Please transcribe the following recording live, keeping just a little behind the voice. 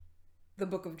the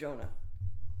book of Jonah.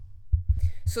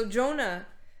 So Jonah,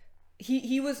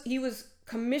 he was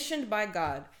commissioned by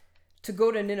God to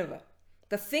go to Nineveh.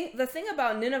 The thing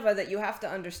about Nineveh that you have to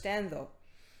understand, though,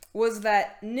 was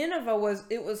that Nineveh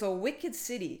was a wicked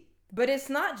city. But it's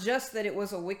not just that it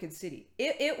was a wicked city.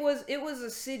 It was a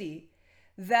city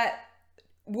that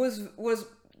was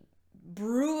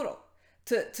brutal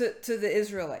to the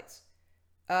Israelites.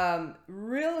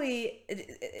 Really,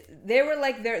 they were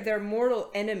like their mortal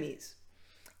enemies.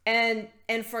 And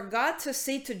for God to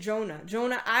say to Jonah,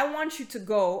 I want you to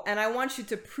go and I want you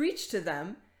to preach to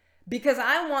them because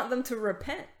I want them to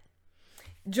repent.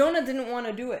 Jonah didn't want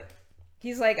to do it.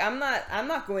 He's like, I'm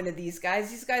not going to these guys.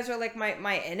 These guys are like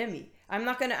my enemy. I'm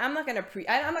not gonna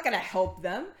help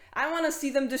them. I want to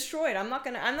see them destroyed. I'm not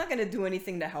gonna do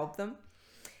anything to help them.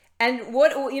 And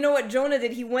what Jonah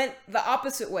did? He went the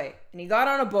opposite way, and he got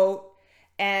on a boat,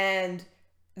 and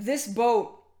this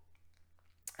boat,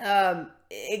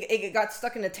 it got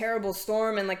stuck in a terrible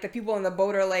storm, and like the people in the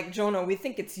boat are like, Jonah, we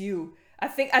think it's you. I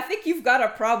think you've got a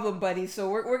problem, buddy. So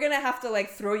we're gonna have to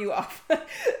like throw you off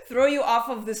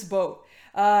of this boat.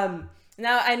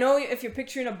 Now I know if you're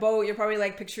picturing a boat, you're probably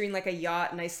like picturing like a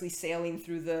yacht nicely sailing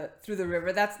through the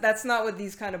river. That's not what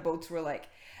these kind of boats were like.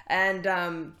 And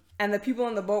the people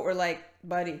on the boat were like,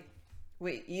 buddy,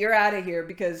 wait, you're out of here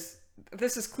because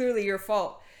this is clearly your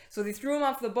fault. So they threw him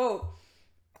off the boat,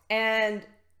 and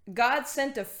God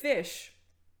sent a fish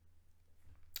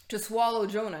to swallow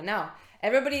Jonah. Now,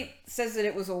 everybody says that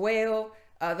it was a whale.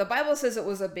 The Bible says it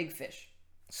was a big fish.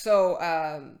 So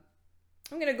I'm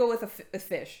going to go with a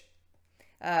fish.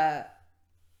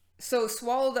 So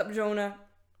swallowed up Jonah.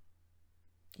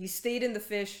 He stayed in the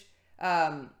fish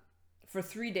for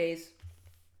 3 days.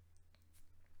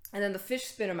 And then the fish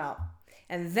spit him out.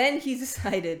 And then he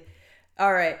decided,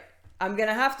 all right, I'm going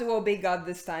to have to obey God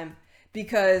this time.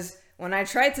 Because when I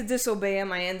tried to disobey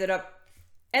him, I ended up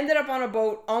on a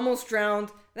boat, almost drowned.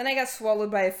 Then I got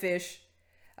swallowed by a fish.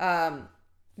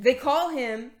 They call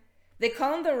him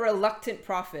the reluctant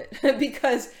prophet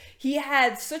because he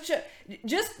had such a,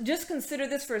 just consider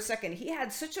this for a second. He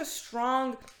had such a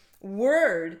strong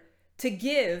word to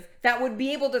give that would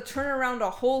be able to turn around a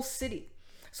whole city.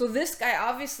 So this guy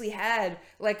obviously had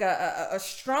like a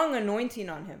strong anointing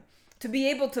on him to be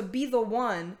able to be the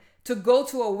one to go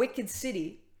to a wicked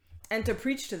city and to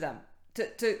preach to them,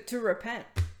 to repent.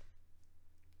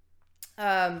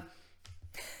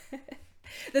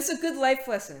 This is a good life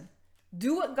lesson.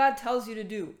 Do what God tells you to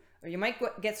do, or you might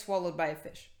get swallowed by a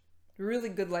fish. Really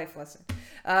good life lesson.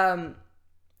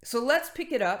 So let's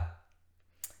pick it up.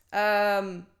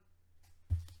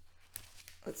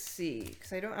 Let's see,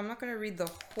 because I'm not going to read the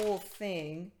whole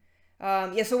thing.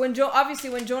 So when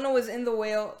Jonah was in the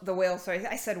whale, sorry,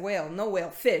 I said whale, no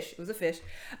whale, fish. It was a fish.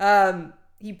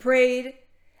 He prayed,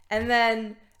 and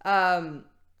then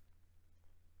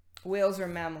whales are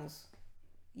mammals.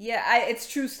 Yeah,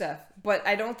 it's true, Steph, but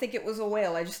I don't think it was a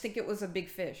whale. I just think it was a big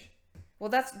fish. Well,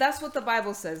 that's what the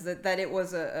Bible says, that it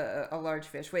was a large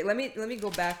fish. Wait, let me go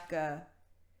back.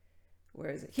 Where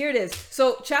is it? Here it is.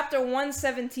 So chapter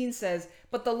 117 says,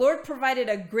 but the Lord provided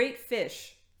a great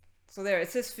fish. So there, it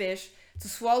says fish, to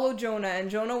swallow Jonah, and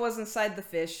Jonah was inside the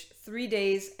fish 3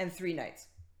 days and 3 nights.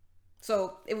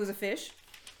 So it was a fish.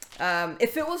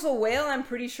 If it was a whale, I'm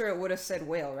pretty sure it would have said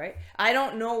whale, right? I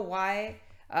don't know why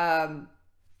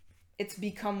it's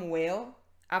become whale.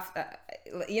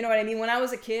 You know what I mean? When I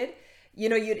was a kid,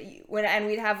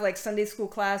 we'd have like Sunday school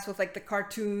class with like the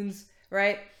cartoons,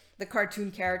 right? The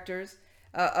cartoon characters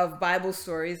of Bible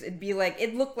stories.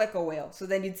 It looked like a whale. So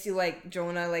then you'd see like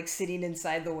Jonah like sitting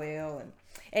inside the whale, and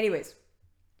anyways,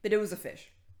 but it was a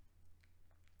fish.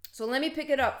 So let me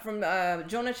pick it up from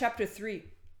Jonah chapter 3.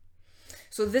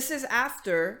 So this is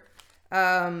after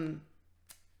the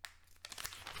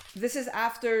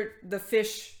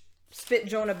fish spit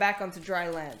Jonah back onto dry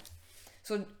land.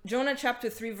 So Jonah chapter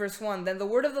 3 verse 1, then the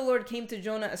word of the Lord came to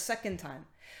Jonah a second time.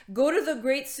 Go to the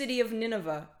great city of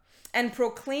Nineveh and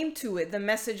proclaim to it the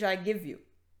message I give you.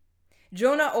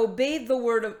 Jonah obeyed the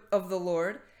word of the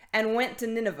Lord and went to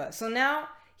Nineveh. So now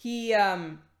he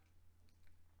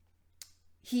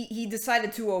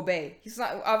decided to obey.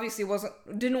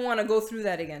 Didn't want to go through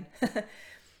that again.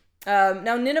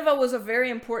 Now Nineveh was a very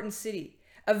important city.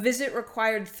 A visit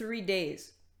required 3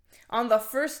 days. On the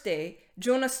first day,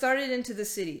 Jonah started into the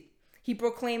city. He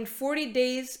proclaimed 40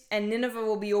 days and Nineveh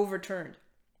will be overturned.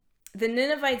 The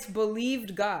Ninevites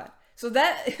believed God. So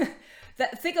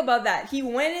think about that. He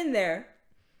went in there,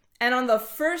 and on the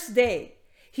first day,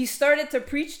 he started to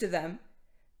preach to them,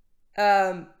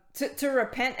 to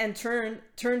repent and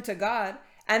turn to God,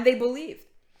 and they believed.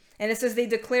 And it says they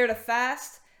declared a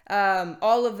fast.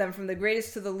 all of them from the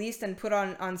greatest to the least, and put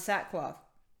on sackcloth.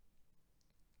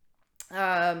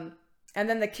 And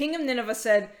then the king of Nineveh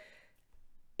said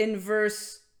in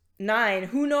verse 9,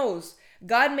 who knows?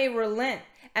 God may relent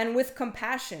and with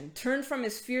compassion turn from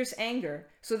his fierce anger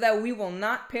so that we will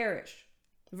not perish.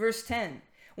 Verse 10,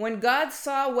 when God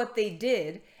saw what they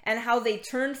did and how they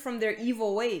turned from their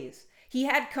evil ways, he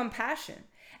had compassion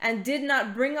and did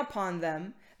not bring upon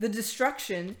them the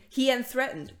destruction he had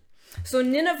threatened. So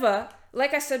Nineveh,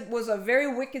 like I said, was a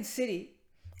very wicked city,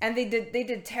 and they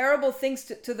did terrible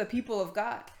things to the people of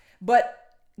God.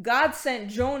 But God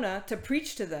sent Jonah to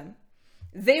preach to them.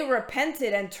 They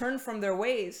repented and turned from their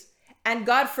ways, and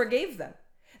God forgave them.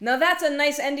 Now that's a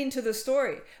nice ending to the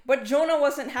story, but Jonah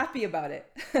wasn't happy about it.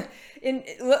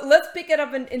 Let's pick it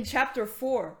up in chapter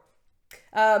 4.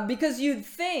 Because you'd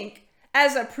think,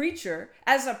 as a preacher,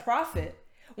 as a prophet,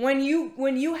 when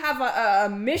you have a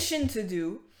mission to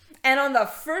do, and on the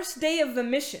first day of the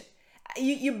mission,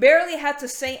 you barely had to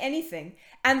say anything,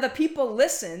 and the people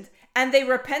listened, and they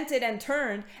repented and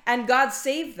turned, and God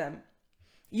saved them,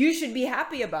 you should be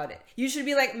happy about it. You should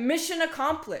be like, mission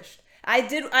accomplished.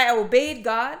 I obeyed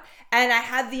God, and I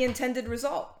had the intended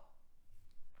result.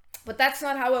 But that's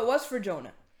not how it was for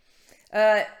Jonah.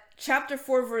 Chapter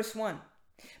 4, verse 1.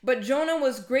 But Jonah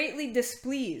was greatly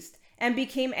displeased and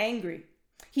became angry.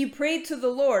 He prayed to the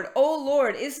Lord, "O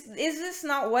Lord, is this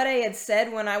not what I had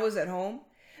said when I was at home?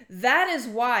 That is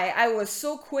why I was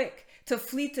so quick to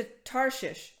flee to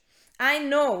Tarshish. I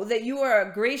know that you are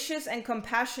a gracious and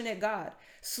compassionate God,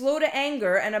 slow to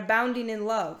anger and abounding in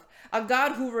love, a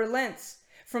God who relents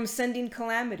from sending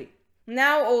calamity.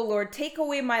 Now, O Lord, take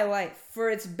away my life, for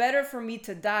it's better for me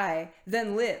to die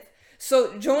than live."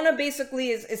 So Jonah basically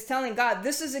is telling God,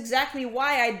 this is exactly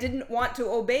why I didn't want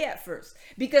to obey at first.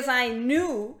 Because I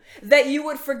knew that you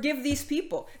would forgive these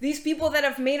people that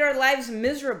have made our lives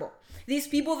miserable, these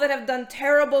people that have done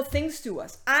terrible things to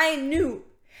us. I knew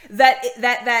that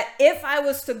if I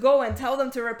was to go and tell them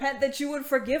to repent, that you would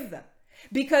forgive them.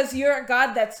 Because you're a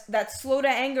God that's slow to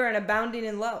anger and abounding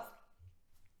in love.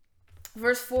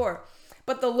 Verse 4,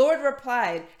 but the Lord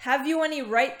replied, "Have you any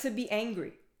right to be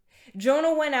angry?"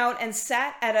 Jonah went out and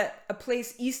sat at a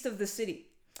place east of the city.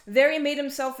 There he made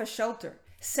himself a shelter,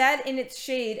 sat in its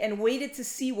shade, and waited to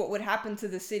see what would happen to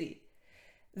the city.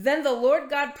 Then the Lord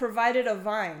God provided a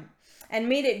vine and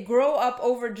made it grow up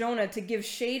over Jonah to give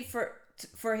shade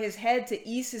for his head to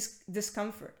ease his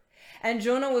discomfort. And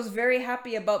Jonah was very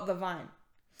happy about the vine.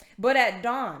 But at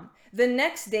dawn, the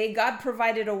next day, God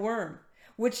provided a worm,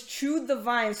 which chewed the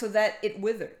vine so that it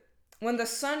withered. When the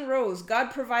sun rose, God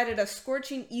provided a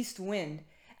scorching east wind,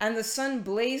 and the sun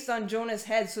blazed on Jonah's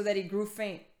head so that he grew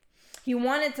faint. He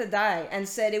wanted to die and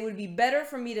said, "It would be better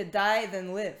for me to die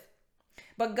than live."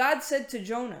 But God said to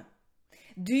Jonah,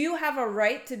 "Do you have a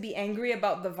right to be angry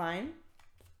about the vine?"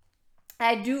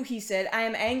 "I do," he said. "I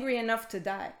am angry enough to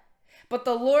die." But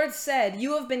the Lord said,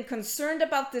 "You have been concerned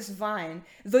about this vine,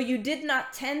 though you did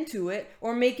not tend to it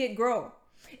or make it grow.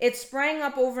 It sprang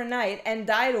up overnight and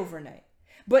died overnight.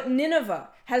 But Nineveh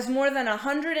has more than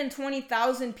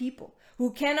 120,000 people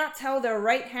who cannot tell their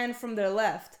right hand from their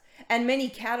left, and many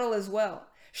cattle as well.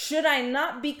 Should I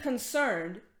not be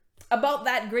concerned about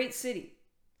that great city?"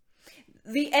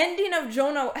 The ending of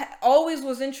Jonah always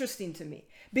was interesting to me,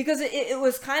 because it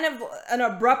was kind of an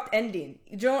abrupt ending.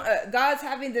 God's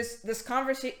having this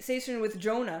conversation with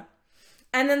Jonah,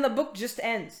 and then the book just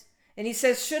ends. And he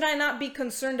says, "Should I not be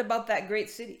concerned about that great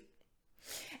city?"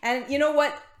 And you know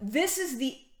what? This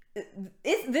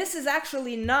is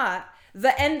actually not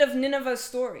the end of Nineveh's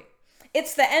story.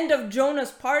 It's the end of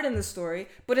Jonah's part in the story,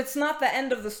 but it's not the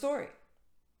end of the story.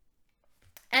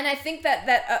 And I think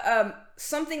that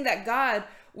something that God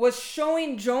was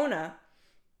showing Jonah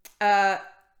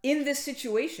in this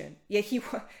situation. Yeah,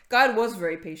 God was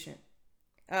very patient.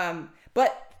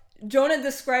 But Jonah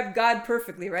described God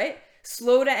perfectly, right?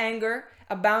 Slow to anger,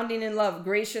 abounding in love,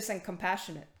 gracious and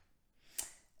compassionate.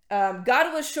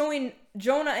 God was showing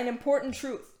Jonah an important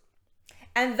truth.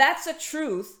 And that's a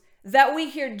truth that we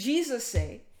hear Jesus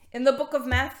say in the book of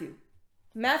Matthew.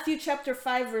 Matthew chapter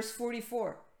 5, verse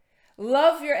 44.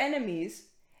 Love your enemies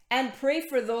and pray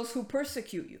for those who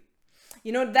persecute you.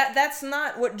 You know, that's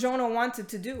not what Jonah wanted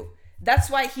to do. That's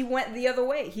why he went the other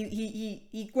way.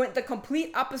 He went the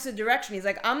complete opposite direction. He's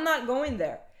like, I'm not going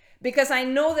there, because I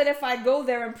know that if I go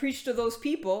there and preach to those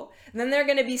people, then they're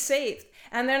going to be saved.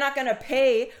 And they're not going to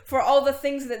pay for all the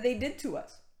things that they did to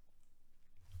us.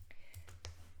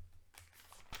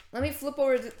 Let me flip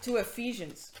over to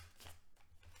Ephesians.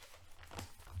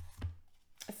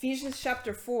 Ephesians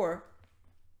chapter 4,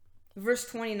 verse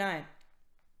 29.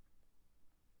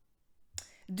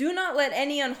 Do not let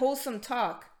any unwholesome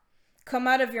talk come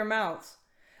out of your mouths,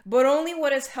 but only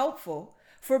what is helpful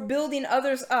for building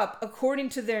others up according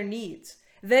to their needs,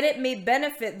 that it may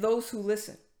benefit those who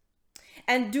listen.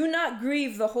 And do not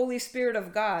grieve the Holy Spirit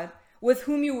of God, with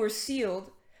whom you were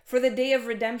sealed for the day of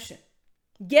redemption.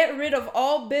 Get rid of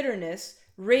all bitterness,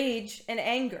 rage, and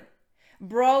anger,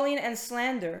 brawling and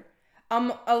slander,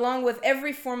 along with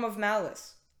every form of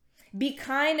malice. Be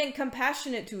kind and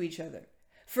compassionate to each other,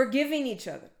 forgiving each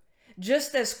other,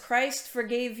 just as Christ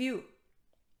forgave you.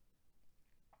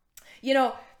 You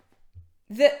know,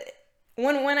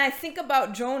 when I think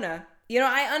about Jonah,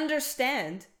 I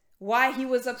understand why he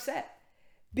was upset.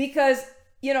 Because,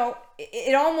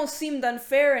 it almost seemed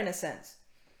unfair in a sense.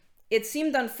 It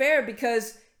seemed unfair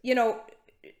because,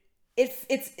 it's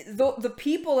the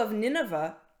people of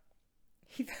Nineveh,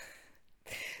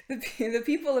 the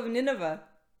people of Nineveh,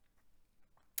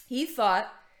 he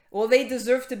thought, well, they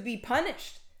deserve to be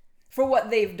punished for what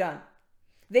they've done.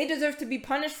 They deserve to be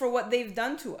punished for what they've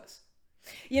done to us.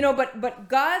 But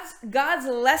God's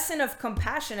lesson of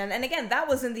compassion, and again, that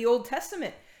was in the Old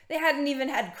Testament. They hadn't even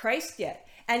had Christ yet.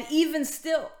 And even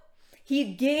still,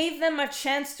 he gave them a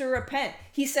chance to repent.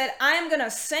 He said, I'm going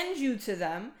to send you to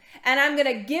them, and I'm going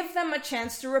to give them a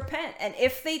chance to repent. And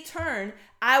if they turn,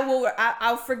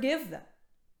 I'll forgive them.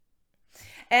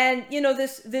 And,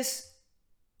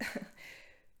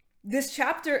 this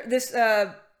chapter,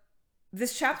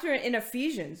 this chapter in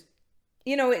Ephesians,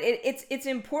 it's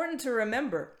important to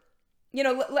remember.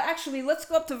 Actually, let's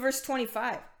go up to verse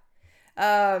 25.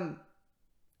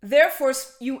 Therefore,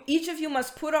 each of you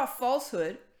must put off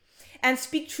falsehood and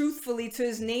speak truthfully to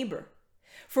his neighbor,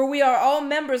 for we are all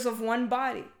members of one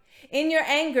body. In your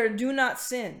anger, do not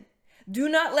sin. Do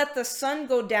not let the sun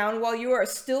go down while you are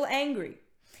still angry,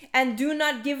 and do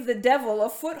not give the devil a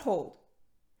foothold.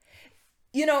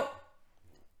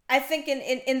 I think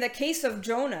in the case of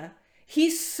Jonah, he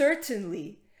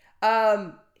certainly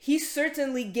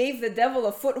gave the devil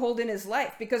a foothold in his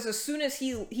life, because as soon as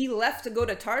he left to go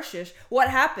to Tarshish, what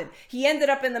happened? He ended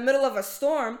up in the middle of a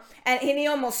storm, and he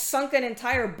almost sunk an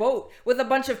entire boat with a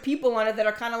bunch of people on it that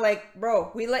are kind of like,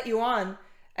 bro, we let you on,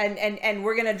 and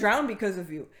we're gonna drown because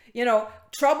of you.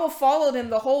 Trouble followed him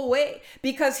the whole way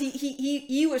because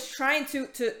he was trying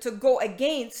to go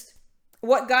against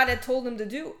what God had told him to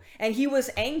do, and he was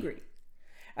angry.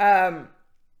 And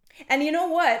you know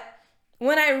what?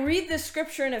 When I read this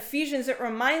scripture in Ephesians, it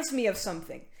reminds me of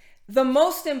something. The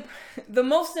most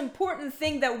important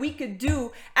thing that we could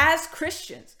do as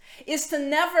Christians is to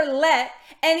never let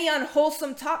any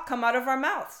unwholesome talk come out of our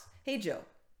mouths. Hey, Joe.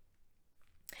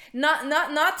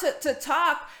 Not to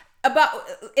talk about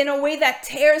in a way that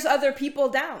tears other people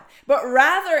down, but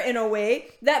rather in a way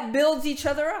that builds each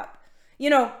other up.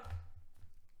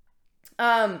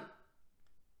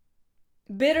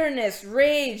 Bitterness,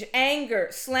 rage, anger,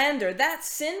 slander, that's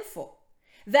sinful.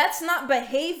 That's not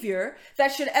behavior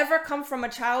that should ever come from a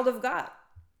child of God.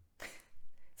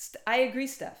 I agree,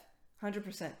 Steph,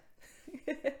 100%.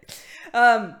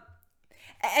 And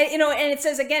it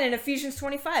says again in Ephesians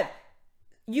 25,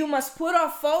 you must put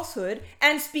off falsehood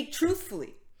and speak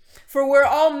truthfully, for we're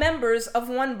all members of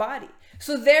one body.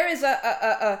 So there is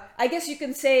I guess you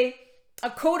can say, a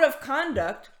code of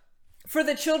conduct for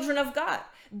the children of God.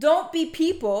 Don't be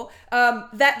people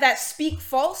that speak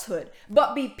falsehood,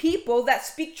 but be people that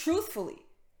speak truthfully.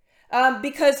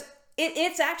 Because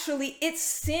it's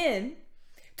sin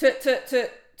to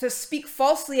speak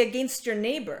falsely against your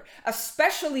neighbor,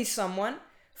 especially someone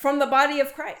from the body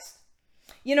of Christ.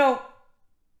 In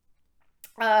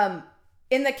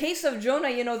the case of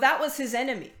Jonah, that was his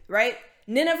enemy, right?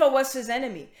 Nineveh was his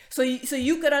enemy. So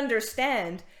you could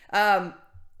understand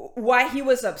why he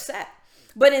was upset.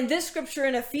 But in this scripture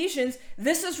in Ephesians,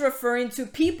 this is referring to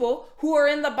people who are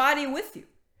in the body with you.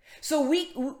 So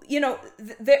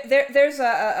there's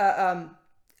I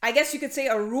guess you could say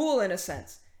a rule in a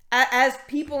sense, as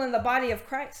people in the body of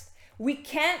Christ. We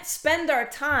can't spend our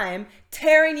time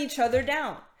tearing each other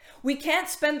down. We can't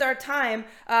spend our time,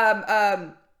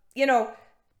 trying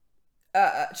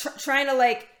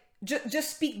to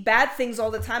just speak bad things all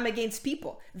the time against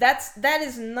people. That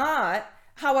is not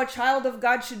how a child of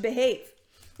God should behave.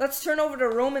 Let's turn over to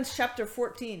Romans chapter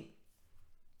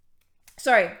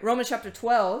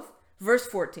 12, verse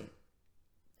 14.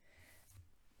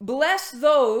 Bless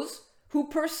those who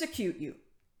persecute you.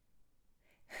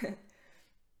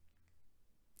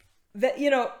 That's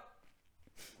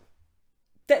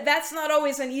not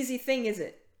always an easy thing, is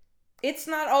it? It's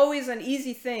not always an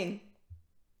easy thing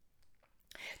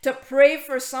to pray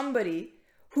for somebody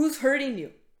who's hurting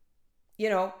you.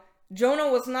 Jonah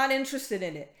was not interested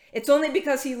in it. It's only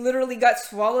because he literally got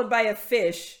swallowed by a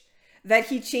fish that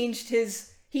he changed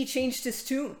his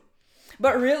tune.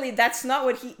 But really, that's not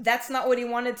what he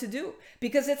wanted to do,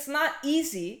 because it's not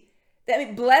easy.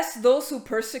 Bless those who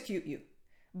persecute you.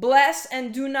 Bless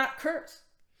and do not curse.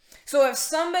 So if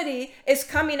somebody is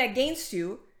coming against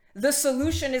you, the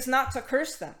solution is not to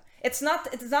curse them. It's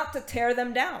not to tear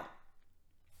them down.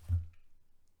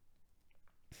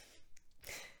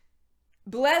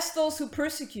 Bless those who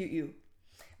persecute you.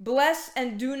 Bless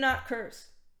and do not curse.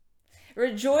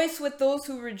 Rejoice with those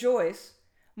who rejoice.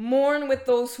 Mourn with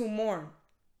those who mourn.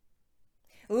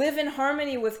 Live in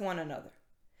harmony with one another.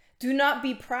 Do not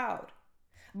be proud,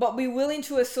 but be willing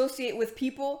to associate with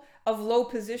people of low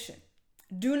position.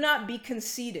 Do not be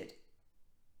conceited.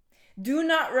 Do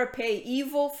not repay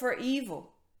evil for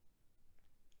evil.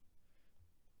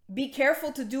 Be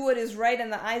careful to do what is right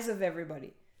in the eyes of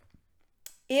everybody,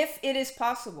 if it is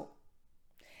possible.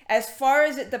 As far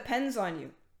as it depends on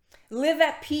you, live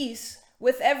at peace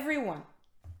with everyone.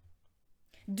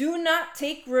 Do not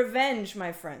take revenge,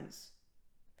 my friends,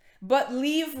 but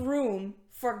leave room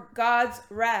for God's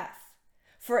wrath.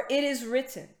 For it is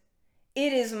written,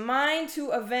 "It is mine to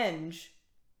avenge.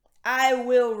 I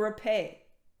will repay,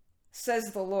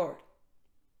 says the Lord."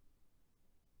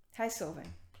 Hi,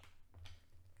 Sylvain.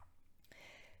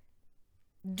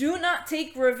 Do not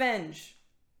take revenge,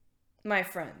 my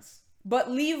friends, but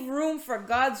leave room for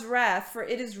God's wrath, for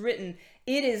it is written,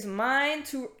 "It is mine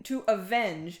to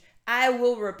avenge. I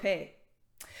will repay."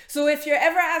 So if you're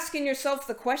ever asking yourself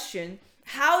the question,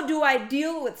 how do I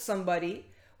deal with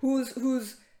somebody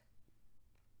who's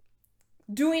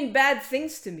doing bad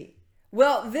things to me?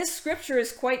 Well, this scripture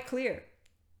is quite clear.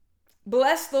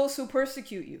 Bless those who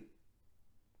persecute you.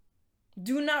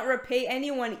 Do not repay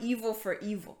anyone evil for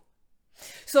evil.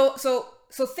 So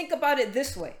think about it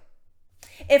this way.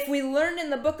 If we learn in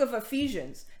the book of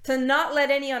Ephesians to not let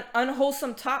any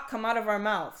unwholesome talk come out of our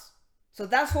mouths, so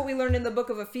that's what we learned in the book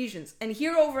of Ephesians. And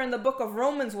here over in the book of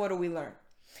Romans, what do we learn?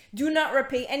 Do not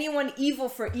repay anyone evil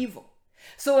for evil.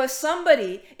 So if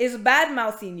somebody is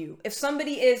bad-mouthing you, if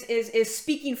somebody is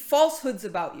speaking falsehoods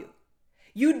about you,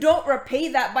 you don't repay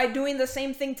that by doing the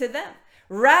same thing to them.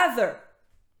 Rather,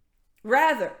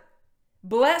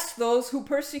 bless those who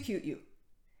persecute you.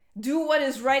 Do what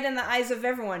is right in the eyes of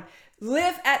everyone.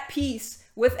 Live at peace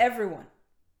with everyone.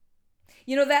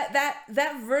 You know,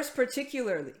 that verse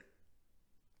particularly,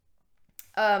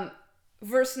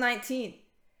 verse 19,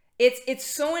 it's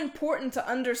so important to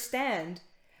understand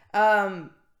that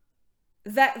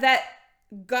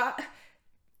God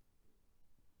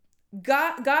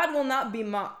will not be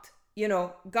mocked. You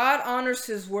know, God honors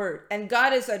his word, and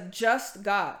God is a just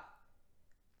God.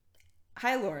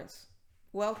 Hi, Lawrence.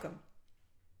 Welcome.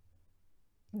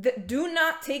 Do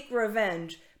not take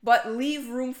revenge, but leave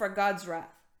room for God's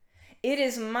wrath. It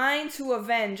is mine to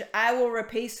avenge. I will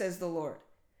repay, says the Lord.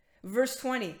 Verse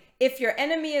 20, if your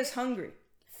enemy is hungry,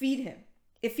 feed him.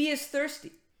 If he is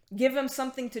thirsty, give him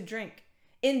something to drink.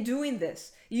 In doing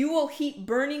this, you will heap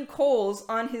burning coals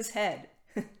on his head.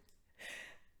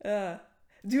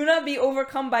 Do not be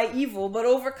overcome by evil, but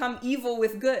overcome evil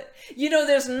with good. You know,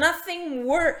 there's nothing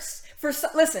worse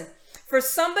for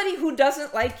somebody who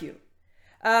doesn't like you.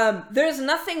 There's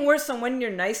nothing worse than when you're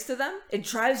nice to them. It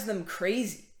drives them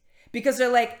crazy because they're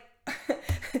like,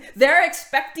 they're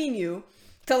expecting you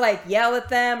to like yell at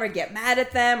them or get mad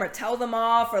at them or tell them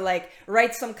off or like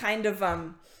write some kind of,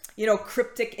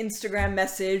 cryptic Instagram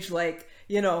message, like,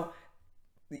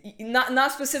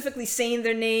 not specifically saying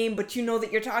their name, but you know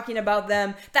that you're talking about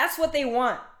them. That's what they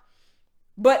want.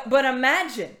 But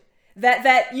imagine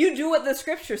that you do what the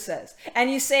scripture says and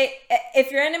you say,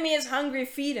 if your enemy is hungry,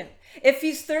 feed him. If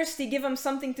he's thirsty, give him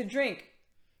something to drink.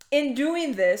 In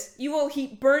doing this, you will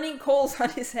heap burning coals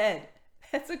on his head.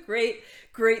 That's a great,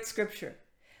 great scripture.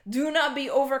 Do not be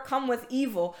overcome with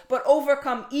evil, but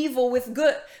overcome evil with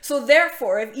good. So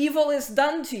therefore, if evil is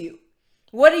done to you,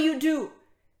 what do?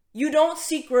 You don't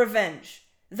seek revenge.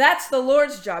 That's the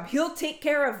Lord's job. He'll take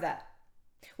care of that.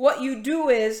 What you do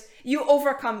is you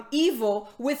overcome evil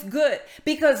with good,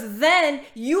 because then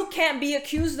you can't be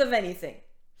accused of anything.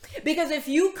 Because if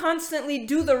you constantly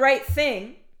do the right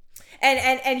thing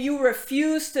and you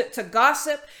refuse to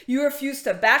gossip, you refuse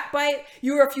to backbite,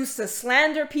 you refuse to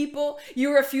slander people,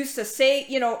 you refuse to say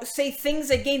things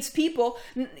against people,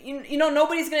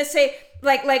 nobody's going to say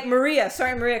like Maria,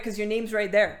 sorry Maria, because your name's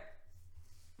right there.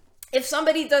 If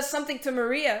somebody does something to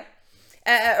Maria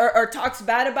or talks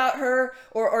bad about her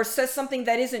or says something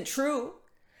that isn't true,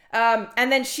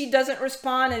 and then she doesn't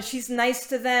respond and she's nice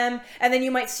to them, and then you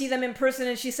might see them in person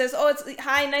and she says, "Oh,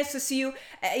 hi, nice to see you."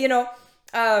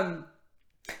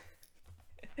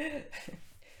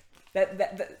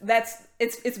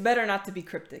 It's better not to be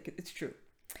cryptic. It's true.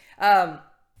 And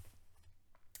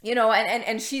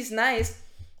she's nice.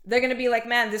 They're gonna be like,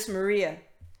 man, this Maria,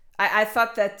 I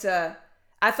thought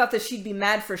that she'd be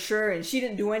mad for sure, and she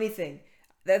didn't do anything.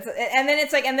 And then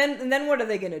it's like, and then what are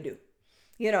they gonna do?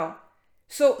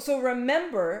 So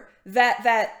remember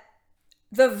that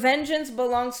the vengeance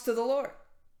belongs to the Lord.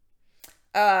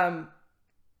 Now,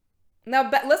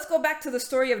 let's go back to the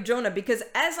story of Jonah, because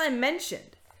as I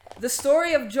mentioned, the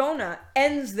story of Jonah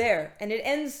ends there, and it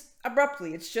ends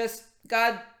abruptly. It's just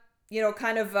God,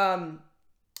 kind of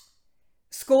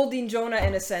scolding Jonah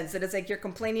in a sense, that it's like, you're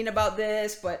complaining about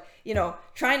this, but,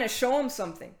 trying to show him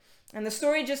something. And the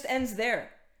story just ends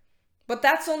there. But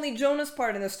that's only Jonah's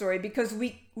part in the story, because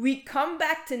we come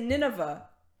back to Nineveh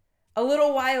a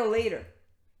little while later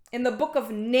in the book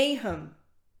of Nahum.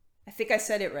 I think I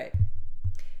said it right.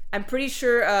 I'm pretty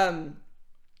sure, I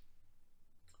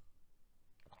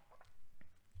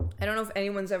don't know if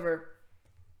anyone's ever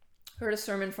heard a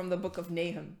sermon from the book of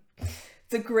Nahum.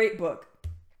 It's a great book.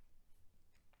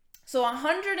 So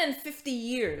 150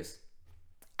 years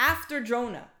after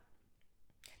Jonah,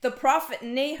 the prophet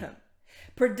Nahum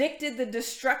predicted the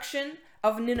destruction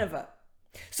of Nineveh.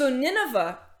 So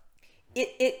Nineveh,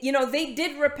 they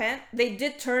did repent, they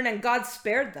did turn, and God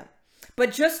spared them.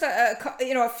 But just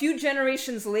a few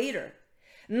generations later,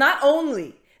 not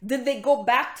only did they go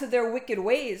back to their wicked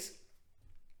ways,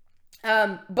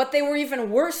 but they were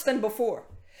even worse than before.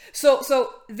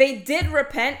 So they did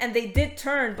repent and they did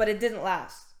turn, but it didn't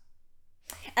last.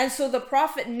 And so the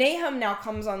prophet Nahum now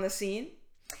comes on the scene,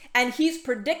 and he's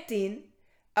predicting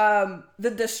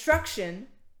the destruction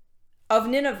of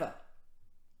Nineveh.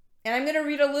 And I'm going to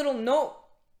read a little note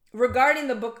regarding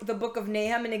the book of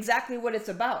Nahum and exactly what it's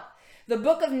about. The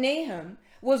book of Nahum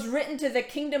was written to the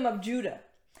kingdom of Judah,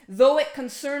 though it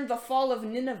concerned the fall of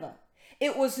Nineveh.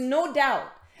 It was no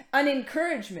doubt an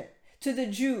encouragement to the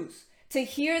Jews to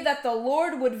hear that the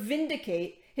Lord would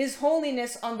vindicate his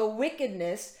holiness on the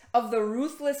wickedness of the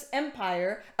ruthless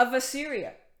empire of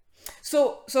Assyria.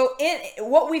 So in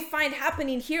what we find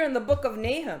happening here in the book of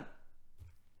Nahum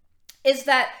is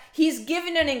that he's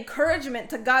giving an encouragement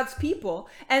to God's people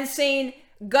and saying,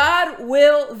 God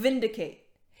will vindicate.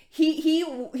 He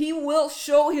will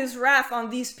show his wrath on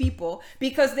these people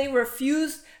because they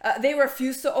refused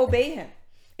to obey him.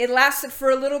 It lasted for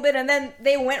a little bit, and then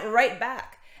they went right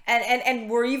back and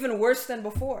were even worse than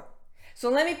before. So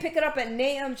let me pick it up at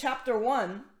Nahum chapter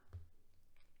 1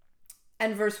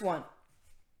 and verse 1.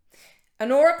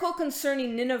 An oracle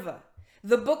concerning Nineveh,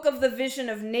 the book of the vision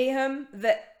of Nahum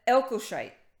the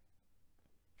Elkoshite.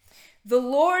 The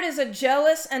Lord is a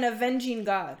jealous and avenging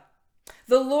God.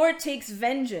 The Lord takes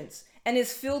vengeance and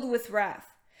is filled with wrath.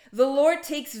 The Lord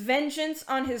takes vengeance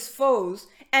on his foes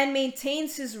and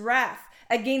maintains his wrath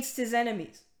against his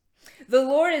enemies. The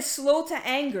Lord is slow to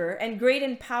anger and great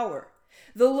in power.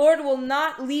 The Lord will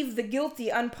not leave the guilty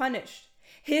unpunished.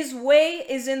 His way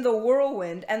is in the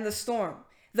whirlwind and the storm.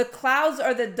 The clouds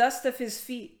are the dust of his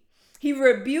feet. He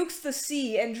rebukes the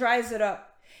sea and dries it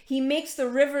up. He makes the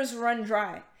rivers run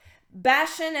dry.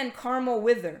 Bashan and Carmel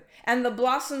wither, and the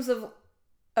blossoms of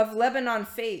Lebanon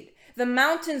fade. The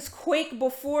mountains quake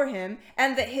before him,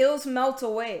 and the hills melt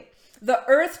away. The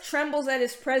earth trembles at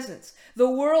his presence, the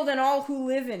world and all who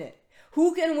live in it.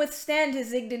 Who can withstand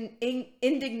his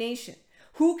indignation?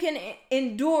 Who can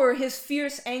endure his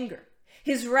fierce anger?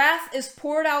 His wrath is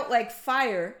poured out like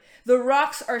fire. The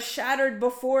rocks are shattered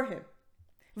before him.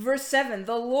 Verse 7,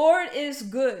 the Lord is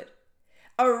good,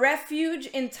 a refuge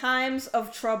in times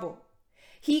of trouble.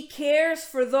 He cares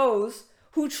for those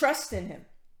who trust in him.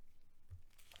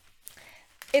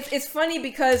 It's funny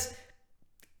because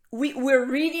we're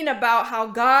reading about how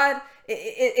God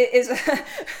is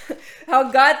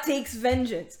how God takes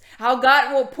vengeance, how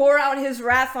God will pour out his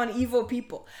wrath on evil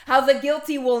people, how the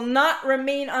guilty will not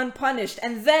remain unpunished.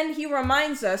 And then he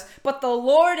reminds us, but the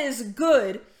Lord is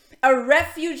good, a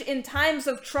refuge in times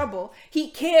of trouble. He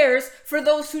cares for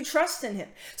those who trust in him.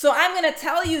 So I'm going to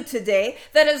tell you today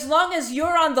that as long as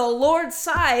you're on the Lord's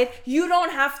side, you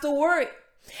don't have to worry.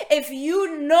 If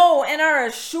you know and are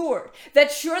assured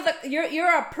that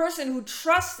you're a person who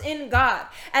trusts in God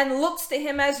and looks to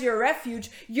him as your refuge,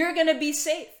 you're going to be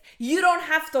safe. You don't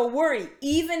have to worry,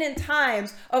 even in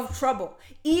times of trouble,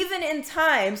 even in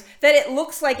times that it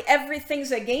looks like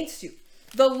everything's against you.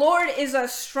 The Lord is a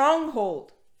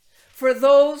stronghold for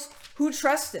those who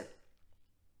trust him.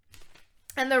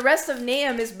 And the rest of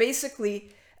Nahum is basically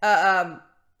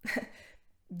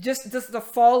just the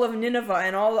fall of Nineveh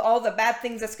and all the bad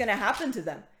things that's going to happen to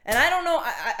them. And I don't know.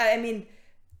 I mean,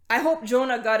 I hope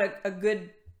Jonah got a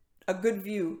good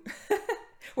view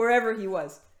wherever he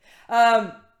was.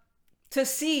 to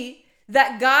see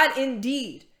that God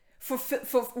indeed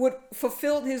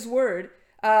fulfilled his word,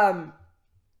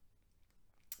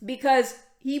 because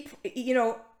he's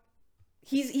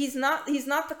not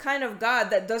the kind of God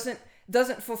that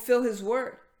doesn't fulfill his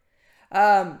word.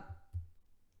 And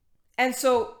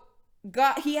so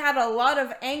God, he had a lot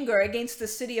of anger against the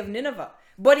city of Nineveh,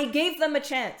 but he gave them a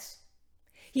chance.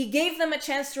 He gave them a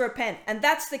chance to repent. And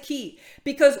that's the key,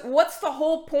 because what's the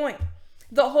whole point?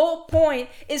 The whole point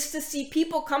is to see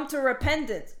people come to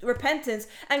repentance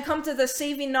and come to the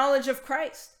saving knowledge of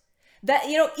Christ. That,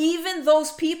 even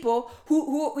those people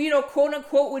who quote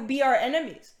unquote would be our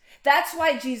enemies. That's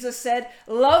why Jesus said,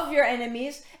 love your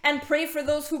enemies and pray for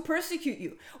those who persecute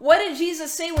you. What did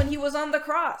Jesus say when he was on the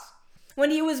cross?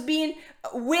 When he was being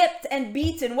whipped and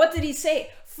beaten, what did he say?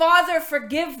 Father,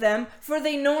 forgive them, for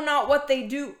they know not what they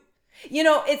do.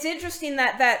 It's interesting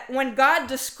that when God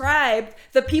described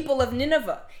the people of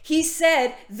Nineveh, he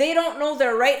said they don't know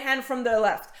their right hand from their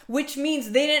left, which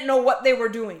means they didn't know what they were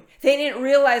doing. They didn't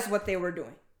realize what they were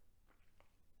doing.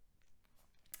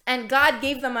 And God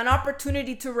gave them an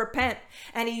opportunity to repent,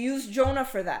 and he used Jonah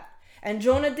for that. And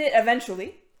Jonah did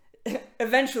eventually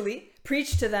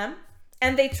preach to them,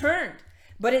 and they turned,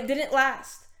 but it didn't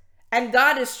last. And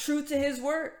God is true to his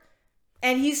word.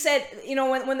 And he said,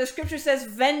 when the scripture says,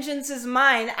 vengeance is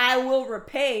mine, I will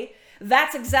repay,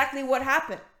 that's exactly what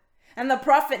happened. And the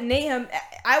prophet Nahum,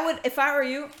 if I were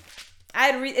you,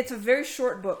 I'd read, it's a very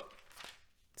short book.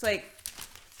 It's like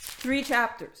 3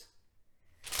 chapters.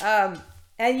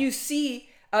 And you see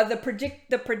the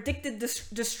predicted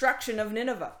destruction of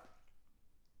Nineveh.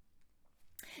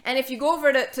 And if you go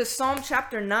over to Psalm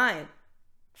chapter 9,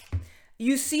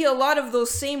 you see a lot of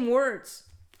those same words.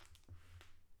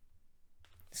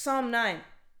 Psalm 9.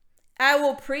 I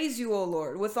will praise you, O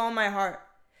Lord, with all my heart.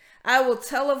 I will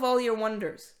tell of all your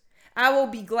wonders. I will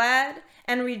be glad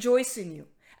and rejoice in you.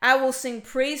 I will sing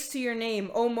praise to your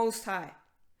name, O Most High.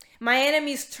 My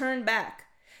enemies turn back.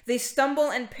 They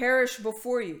stumble and perish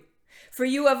before you. For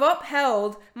you have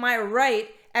upheld my right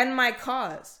and my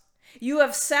cause. You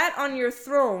have sat on your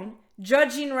throne,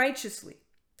 judging righteously.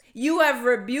 You have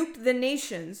rebuked the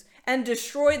nations and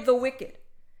destroyed the wicked.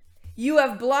 You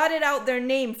have blotted out their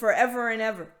name forever and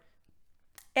ever.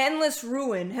 Endless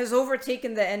ruin has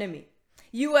overtaken the enemy.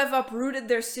 You have uprooted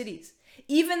their cities.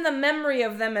 Even the memory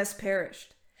of them has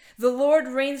perished. The Lord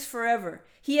reigns forever.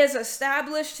 He has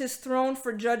established his throne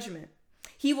for judgment.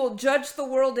 He will judge the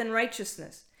world in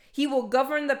righteousness. He will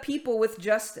govern the people with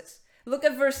justice. Look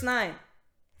at verse 9.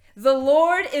 The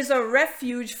Lord is a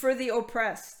refuge for the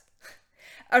oppressed,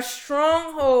 a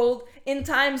stronghold in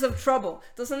times of trouble.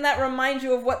 Doesn't that remind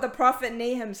you of what the prophet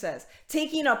Nahum says?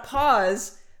 Taking a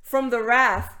pause from the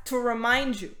wrath to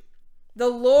remind you. The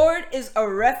Lord is a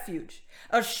refuge,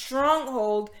 a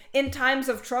stronghold in times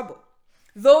of trouble.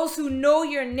 Those who know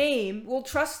your name will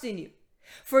trust in you.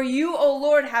 For you, O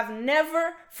Lord, have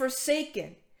never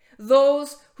forsaken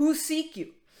those who seek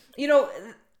you.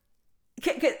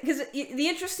 Because the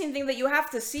interesting thing that you have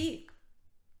to see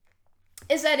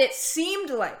is that it seemed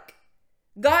like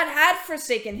God had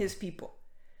forsaken his people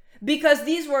because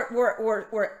these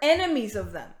were enemies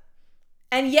of them.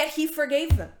 And yet he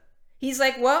forgave them. He's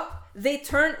like, well, they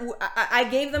turned. I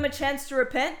gave them a chance to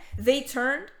repent. They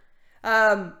turned.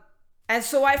 And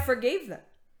so I forgave them.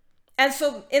 And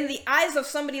so in the eyes of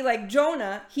somebody like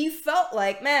Jonah, he felt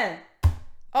like, man,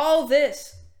 all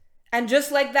this. And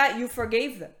just like that, you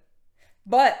forgave them.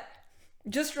 But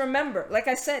just remember, like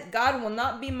I said, God will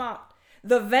not be mocked.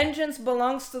 The vengeance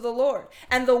belongs to the Lord,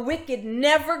 and the wicked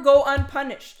never go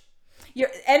unpunished. Your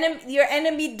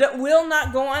enemy will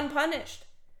not go unpunished.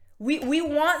 We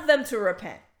want them to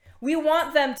repent. We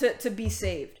want them to be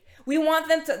saved. We want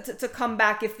them to come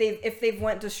back if they've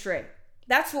went astray.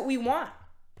 That's what we want.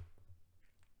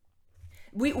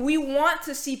 We want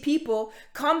to see people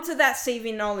come to that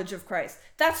saving knowledge of Christ.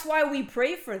 That's why we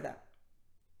pray for them.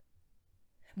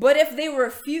 But if they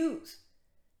refuse,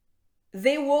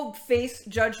 they will face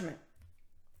judgment.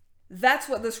 That's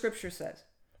what the scripture says.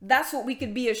 That's what we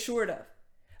could be assured of.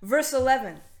 Verse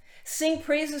 11, sing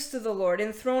praises to the Lord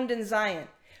enthroned in Zion.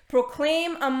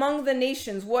 Proclaim among the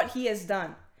nations what he has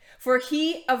done. For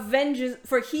he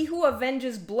who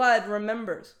avenges blood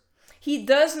remembers. He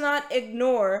does not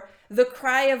ignore the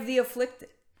cry of the afflicted.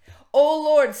 O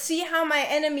Lord, see how my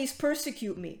enemies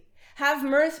persecute me. Have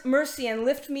mercy and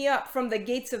lift me up from the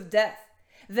gates of death,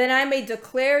 that I may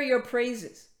declare your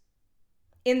praises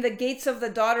in the gates of the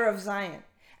daughter of Zion,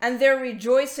 and there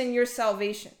rejoice in your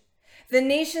salvation. The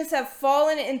nations have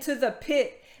fallen into the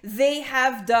pit they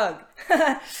have dug.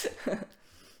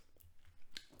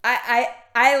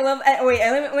 I love, wait,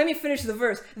 let me finish the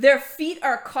verse. Their feet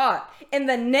are caught in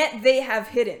the net they have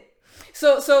hidden.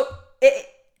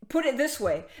 Put it this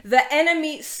way. The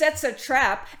enemy sets a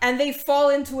trap and they fall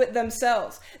into it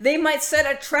themselves. They might set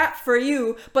a trap for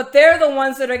you, but they're the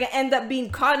ones that are going to end up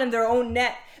being caught in their own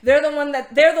net. They're the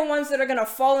ones that are going to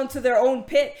fall into their own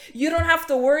pit. You don't have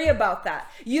to worry about that.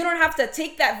 You don't have to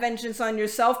take that vengeance on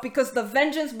yourself because the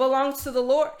vengeance belongs to the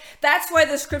Lord. That's why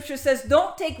the scripture says,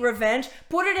 don't take revenge.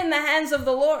 Put it in the hands of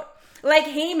the Lord. Like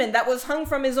Haman that was hung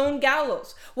from his own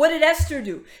gallows. What did Esther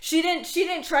do? She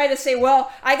didn't try to say,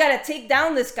 well, I got to take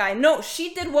down this guy. No,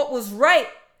 she did what was right.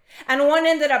 And what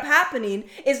ended up happening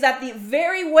is that the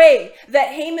very way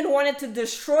that Haman wanted to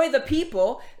destroy the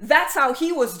people, that's how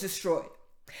he was destroyed.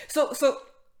 So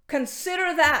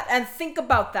consider that and think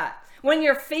about that. When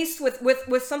you're faced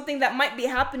with something that might be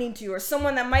happening to you or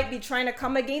someone that might be trying to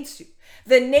come against you.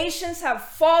 The nations have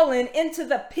fallen into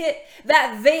the pit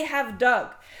that they have dug.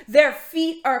 Their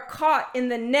feet are caught in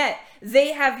the net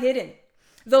they have hidden.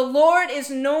 The Lord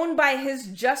is known by his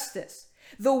justice.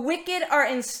 The wicked are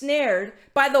ensnared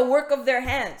by the work of their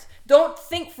hands. Don't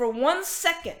think for 1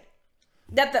 second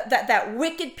that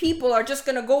wicked people are just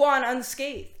going to go on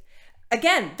unscathed.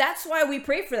 Again, that's why we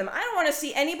pray for them. I don't want to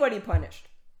see anybody punished.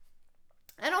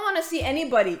 I don't want to see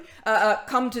anybody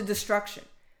come to destruction.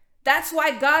 That's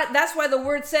why the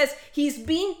word says he's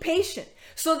being patient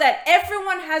so that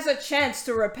everyone has a chance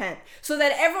to repent, so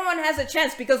that everyone has a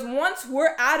chance, because once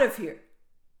we're out of here,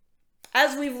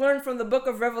 as we've learned from the book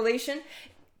of Revelation,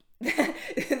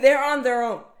 they're on their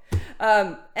own.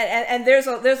 And there's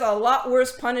a lot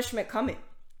worse punishment coming.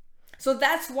 So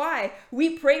that's why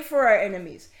we pray for our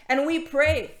enemies, and we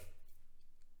pray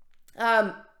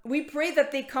that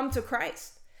they come to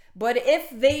Christ. But if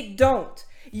they don't,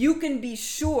 you can be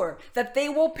sure that they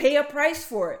will pay a price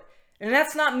for it. And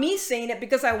that's not me saying it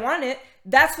because I want it.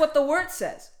 That's what the word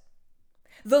says.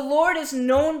 The Lord is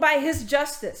known by his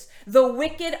justice. The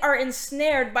wicked are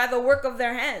ensnared by the work of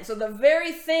their hands. So the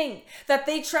very thing that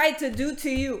they tried to do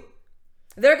to you,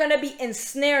 they're going to be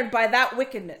ensnared by that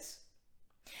wickedness.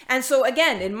 And so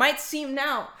again, it might seem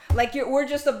now like we're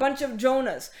just a bunch of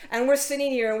Jonahs and we're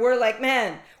sitting here and we're like,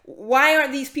 man, why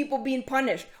aren't these people being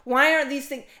punished? Why aren't these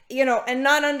things, and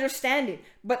not understanding.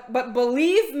 But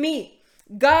believe me,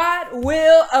 God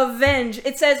will avenge.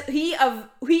 It says he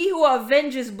who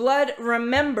avenges blood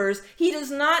remembers. He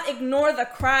does not ignore the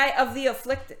cry of the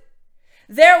afflicted.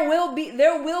 There will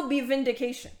be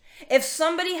vindication. If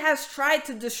somebody has tried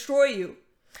to destroy you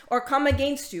or come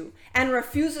against you and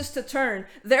refuses to turn,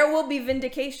 there will be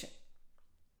vindication.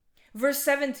 Verse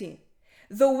 17,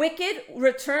 the wicked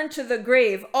return to the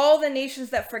grave, all the nations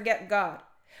that forget God.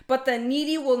 But the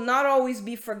needy will not always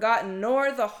be forgotten,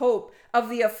 nor the hope of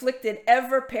the afflicted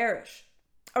ever perish.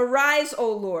 Arise,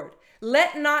 O Lord,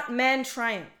 let not man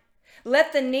triumph.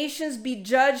 Let the nations be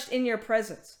judged in your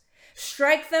presence.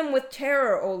 Strike them with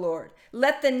terror, O Lord.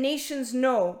 Let the nations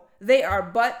know they are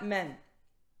but men.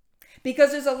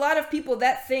 Because there's a lot of people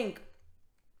that think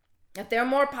that they're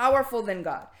more powerful than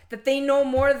God, that they know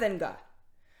more than God,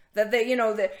 that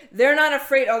they're not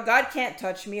afraid. Oh, God can't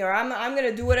touch me, or I'm going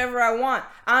to do whatever I want.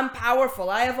 I'm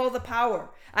powerful. I have all the power.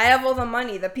 I have all the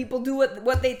money. That people do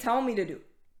what they tell me to do.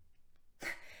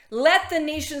 Let the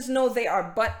nations know they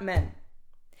are but men.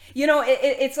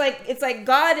 It's like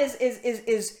God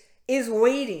is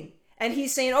waiting, and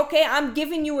he's saying, okay, I'm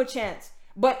giving you a chance.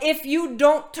 But if you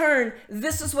don't turn,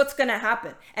 this is what's going to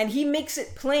happen. And he makes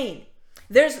it plain.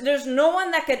 There's no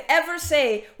one that could ever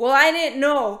say, well, I didn't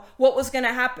know what was going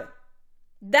to happen.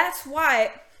 That's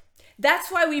why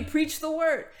we preach the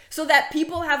word, so that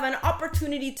people have an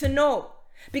opportunity to know.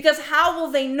 Because how will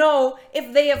they know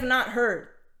if they have not heard?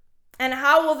 And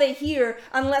how will they hear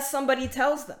unless somebody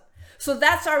tells them? So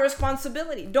that's our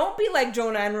responsibility. Don't be like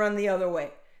Jonah and run the other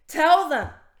way. Tell them.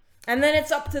 And then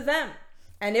it's up to them.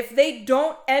 And if they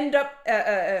don't end up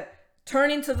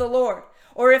turning to the Lord,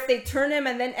 or if they turn him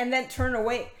and then turn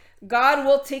away, God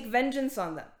will take vengeance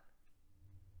on them.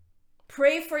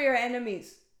 Pray for your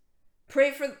enemies.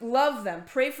 Love them.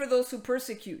 Pray for those who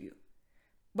persecute you.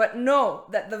 But know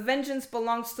that the vengeance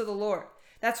belongs to the Lord.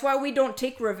 That's why we don't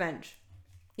take revenge.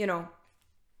 I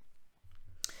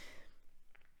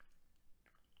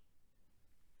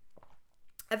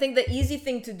think the easy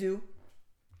thing to do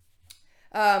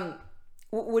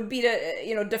would be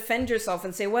to, defend yourself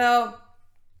and say, well,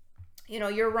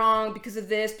 you're wrong because of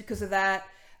this, because of that.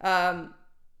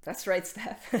 That's right,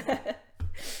 Steph.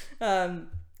 And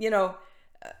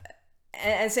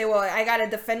say, well, I got to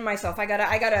defend myself. I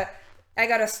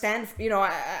gotta stand,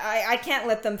 I can't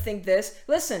let them think this.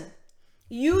 Listen,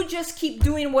 you just keep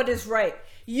doing what is right.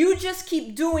 You just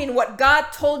keep doing what God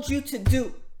told you to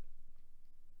do.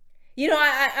 You know,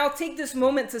 I'll take this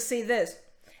moment to say this.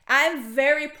 I'm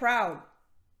very proud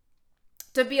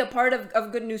to be a part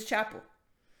of Good News Chapel.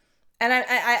 And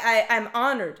I'm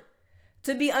honored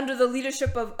to be under the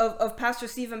leadership of Pastor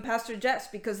Steve and Pastor Jess,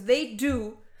 because they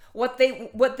do what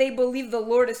they believe the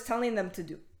Lord is telling them to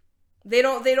do. They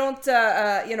don't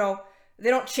they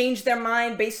don't change their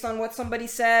mind based on what somebody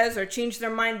says, or change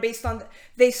their mind based on,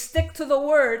 they stick to the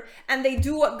word and they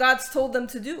do what God's told them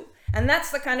to do. And that's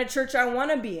the kind of church I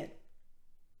want to be in.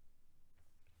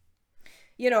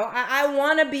 You know, I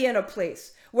want to be in a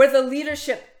place where the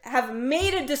leadership have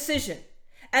made a decision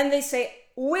and they say,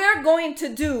 we're going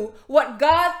to do what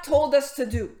God told us to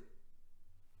do.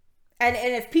 And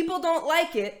if people don't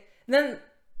like it, then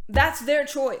that's their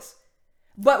choice.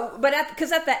 But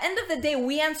because at the end of the day,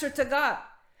 we answer to God.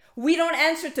 We don't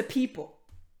answer to people.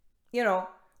 You know,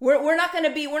 we're not going to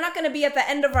be at the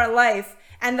end of our life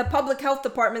and the public health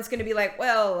department's going to be like,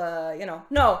 well,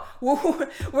 no,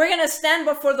 we're going to stand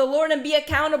before the Lord and be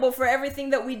accountable for everything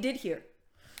that we did here.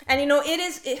 And, you know,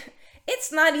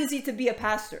 it's not easy to be a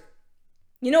pastor.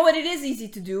 You know what it is easy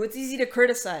to do? It's easy to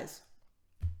criticize.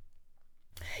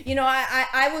 You know,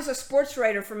 I was a sports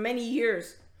writer for many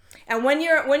years. And when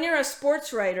you're a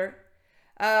sports writer,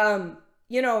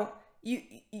 you know,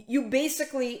 you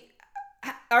basically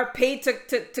are paid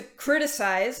to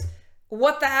criticize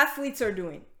what the athletes are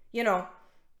doing, you know.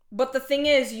 But the thing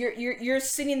is, you're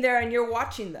sitting there and you're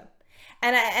watching them.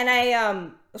 And I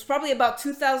it was probably about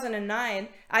 2009,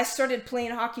 I started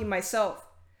playing hockey myself.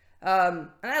 And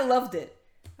I loved it.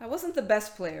 I wasn't the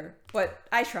best player, but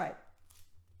I tried.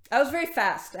 I was very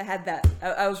fast. I had that.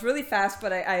 I was really fast,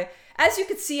 but I as you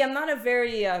could see, I'm not a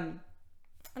very, I'm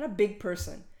not a big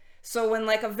person. So when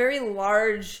like a very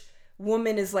large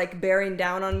woman is like bearing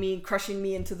down on me, crushing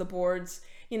me into the boards,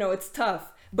 you know, it's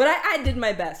tough. But I did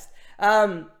my best.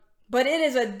 But it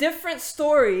is a different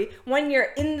story when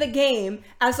you're in the game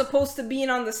as opposed to being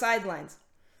on the sidelines.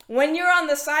 When you're on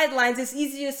the sidelines, it's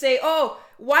easy to say, oh,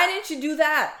 why didn't you do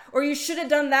that? Or you should have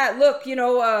done that. Look,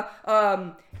 I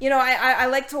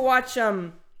like to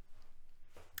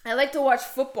watch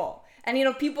football. And, you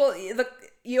know, people,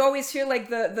 you always hear like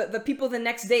the people the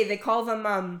next day, they call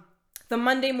them the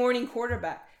Monday morning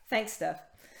quarterback. Thanks, Steph.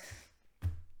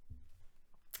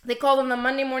 They call them the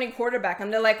Monday morning quarterback.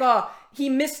 And they're like, oh, he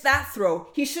missed that throw.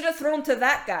 He should have thrown to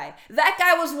that guy. That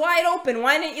guy was wide open.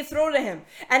 Why didn't you throw to him?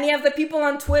 And you have the people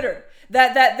on Twitter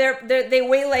that they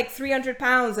weigh like 300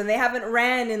 pounds and they haven't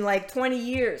ran in like 20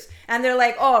 years. And they're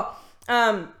like, oh,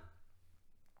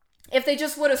 if they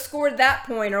just would have scored that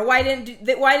point, or why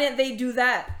didn't they do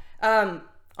that?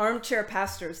 Armchair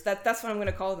pastors, that's what I'm going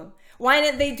to call them. Why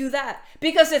didn't they do that?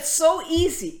 Because it's so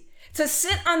easy to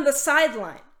sit on the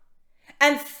sideline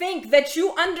and think that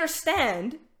you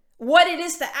understand what it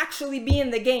is to actually be in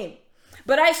the game.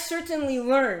 But I certainly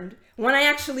learned when I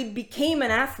actually became an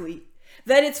athlete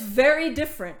that it's very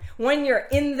different when you're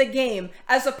in the game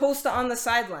as opposed to on the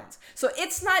sidelines. So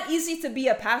it's not easy to be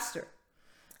a pastor.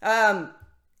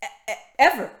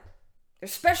 Ever.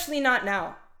 Especially not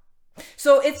now.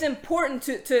 So it's important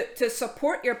to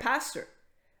support your pastor.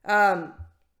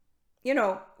 You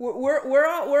know, we're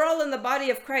all in the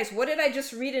body of Christ. What did I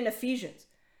just read in Ephesians?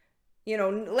 You know,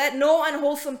 let no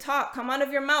unwholesome talk come out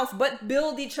of your mouth, but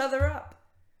build each other up.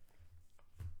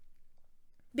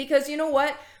 Because you know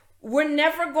what? We're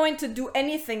never going to do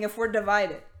anything if we're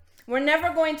divided. We're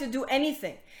never going to do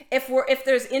anything if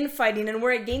there's infighting and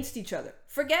we're against each other.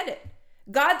 Forget it.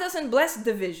 God doesn't bless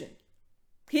division.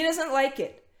 He doesn't like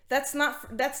it. That's not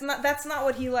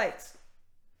what he likes.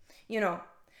 You know.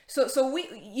 So we,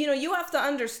 you know, you have to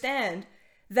understand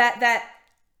that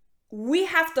we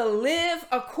have to live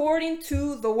according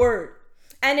to the word.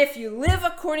 And if you live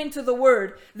according to the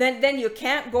word, then you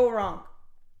can't go wrong.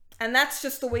 And that's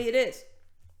just the way it is.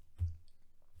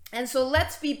 And so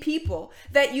let's be people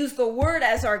that use the word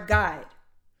as our guide.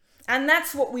 And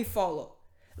that's what we follow,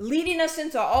 leading us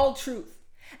into all truth.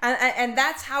 And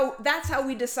that's how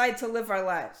we decide to live our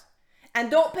lives. And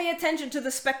don't pay attention to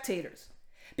the spectators,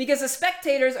 because the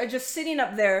spectators are just sitting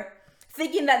up there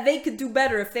thinking that they could do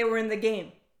better if they were in the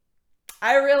game.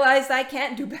 I realized I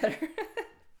can't do better.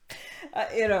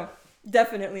 You know,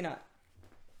 definitely not.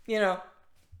 You know.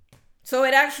 So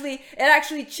it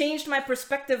actually changed my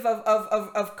perspective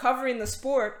of covering the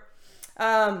sport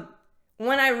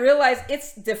when I realized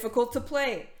it's difficult to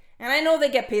play. And I know they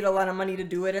get paid a lot of money to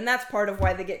do it, and that's part of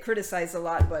why they get criticized a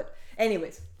lot. But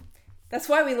anyways, that's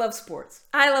why we love sports.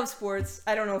 I love sports.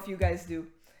 I don't know if you guys do.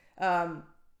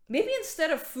 Maybe instead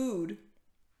of food,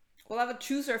 we'll have a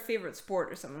choose our favorite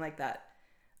sport or something like that.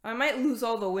 I might lose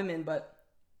all the women, but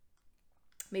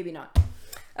Maybe not.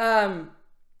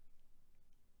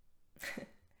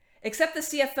 Except the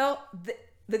CFL,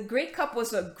 the Grey Cup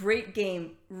was a great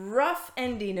game. Rough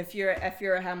ending if you're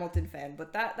a Hamilton fan,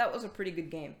 but that was a pretty good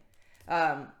game.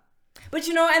 But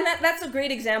you know, and that's a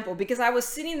great example, because I was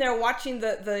sitting there watching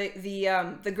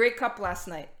the Grey Cup last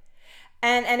night,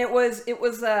 and it was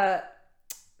the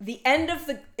end of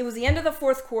the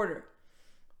fourth quarter,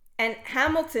 and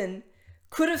Hamilton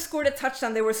could have scored a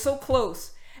touchdown. They were so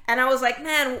close. And I was like,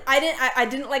 man, I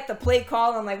didn't like the play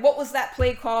call. I'm like, what was that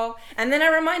play call? And then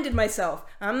I reminded myself,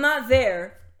 I'm not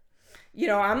there. You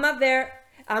know, I'm not there.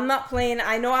 I'm not playing.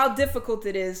 I know how difficult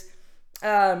it is.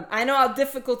 I know how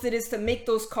difficult it is to make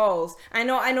those calls. I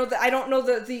know that I don't know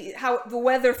how the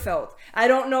weather felt. I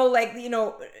don't know, like, you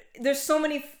know, there's so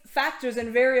many factors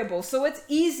and variables. So it's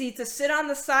easy to sit on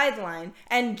the sideline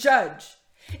and judge.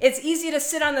 It's easy to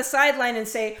sit on the sideline and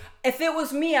say, if it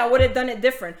was me, I would have done it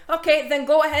different. Okay, then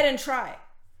go ahead and try.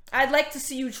 I'd like to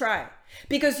see you try.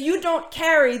 Because you don't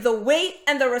carry the weight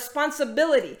and the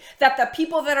responsibility that the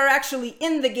people that are actually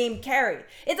in the game carry.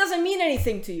 It doesn't mean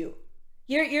anything to you.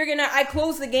 I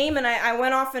closed the game and I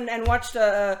went off and watched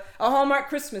a Hallmark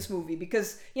Christmas movie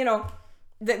because, you know,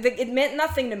 it meant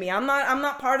nothing to me. I'm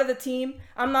not part of the team.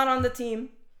 I'm not on the team.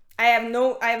 I have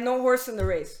no horse in the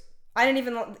race.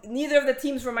 Neither of the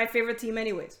teams were my favorite team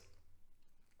anyways.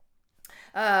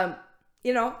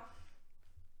 You know,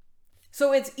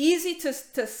 so it's easy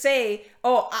to say,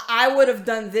 oh, I would have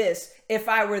done this if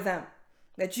I were them.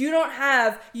 That you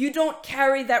don't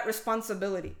carry that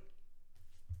responsibility.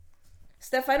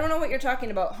 Steph, I don't know what you're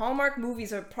talking about. Hallmark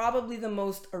movies are probably the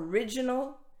most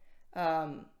original,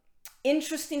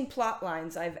 interesting plot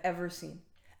lines I've ever seen.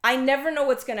 I never know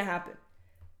what's going to happen.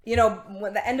 You know,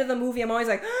 at the end of the movie, I'm always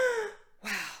like,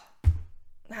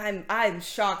 wow, I'm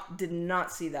shocked, did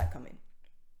not see that coming.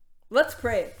 Let's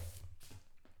pray.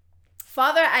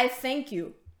 Father, I thank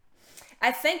you.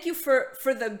 I thank you for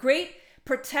the great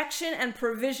protection and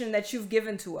provision that you've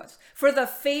given to us, for the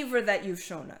favor that you've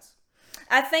shown us.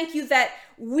 I thank you that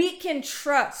we can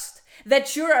trust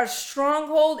that you're our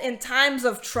stronghold in times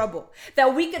of trouble,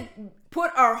 that we could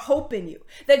put our hope in you,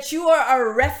 that you are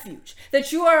our refuge,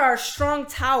 that you are our strong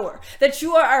tower, that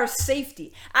you are our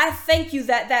safety. I thank you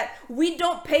that we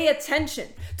don't pay attention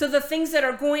to the things that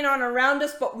are going on around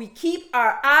us, but we keep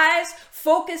our eyes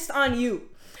focused on you.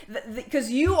 Because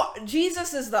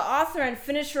Jesus is the author and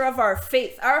finisher of our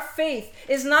faith. Our faith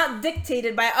is not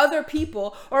dictated by other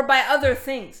people or by other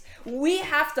things. We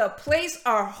have to place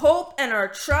our hope and our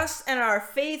trust and our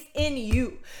faith in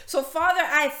you. So, Father,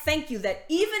 I thank you that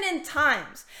even in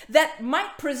times that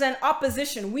might present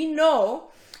opposition, we know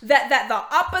that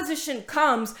the opposition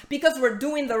comes because we're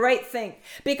doing the right thing.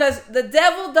 Because the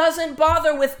devil doesn't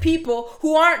bother with people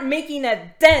who aren't making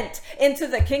a dent into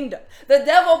the kingdom. The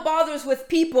devil bothers with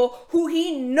people who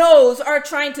he knows are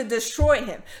trying to destroy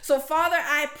him. So, Father,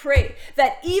 I pray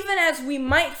that even as we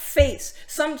might face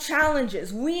some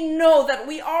challenges, we know that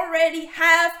we already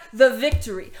have the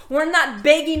victory. We're not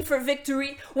begging for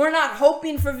victory. We're not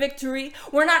hoping for victory.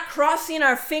 We're not crossing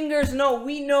our fingers. No,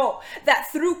 we know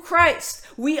that through Christ,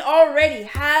 we already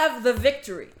have the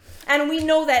victory. And we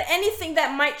know that anything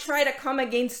that might try to come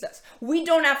against us, we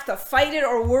don't have to fight it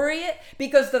or worry it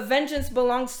because the vengeance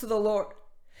belongs to the Lord.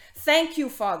 Thank you,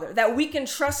 Father, that we can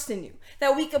trust in you,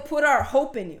 that we can put our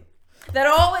hope in you, that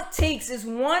all it takes is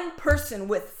one person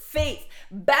with faith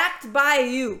backed by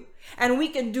you, and we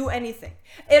can do anything.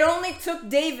 It only took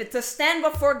David to stand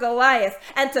before Goliath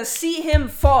and to see him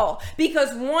fall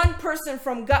because one person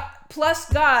from God plus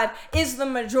God is the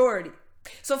majority.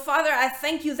 So, Father, I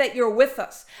thank you that you're with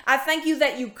us. I thank you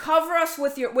that you cover us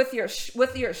with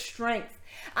your strength.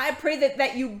 I pray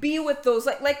that you be with those,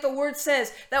 like the word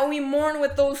says, that we mourn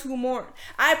with those who mourn.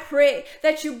 I pray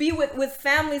that you be with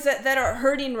families that are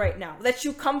hurting right now, that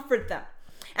you comfort them.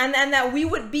 And that we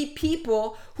would be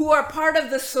people who are part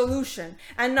of the solution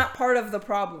and not part of the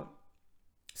problem.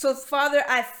 So, Father,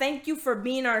 I thank you for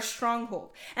being our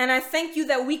stronghold. And I thank you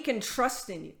that we can trust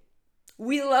in you.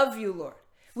 We love you, Lord.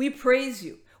 We praise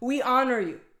you. We honor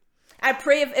you. I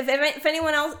pray if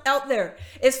anyone else out there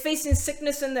is facing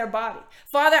sickness in their body,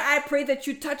 Father, I pray that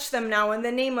you touch them now in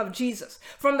the name of Jesus,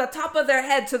 from the top of their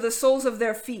head to the soles of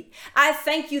their feet. I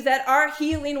thank you that our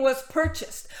healing was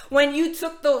purchased when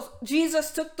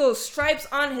Jesus took those stripes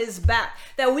on his back,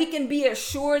 that we can be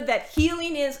assured that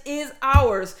healing is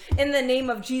ours in the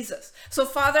name of Jesus. So,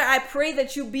 Father, I pray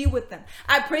that you be with them.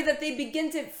 I pray that they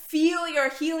begin to feel your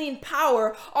healing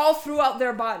power all throughout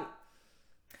their body.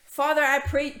 Father, I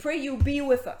pray you be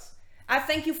with us. I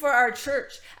thank you for our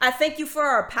church. I thank you for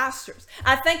our pastors.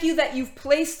 I thank you that you've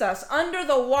placed us under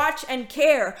the watch and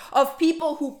care of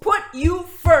people who put you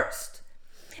first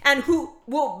and who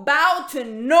will bow to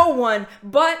no one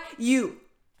but you.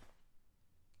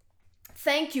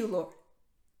 Thank you, Lord.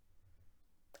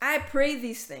 I pray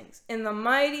these things in the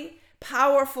mighty,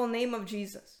 powerful name of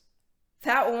Jesus.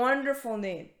 That wonderful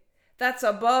name that's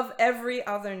above every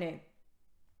other name.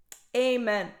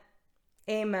 Amen.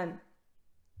 Amen.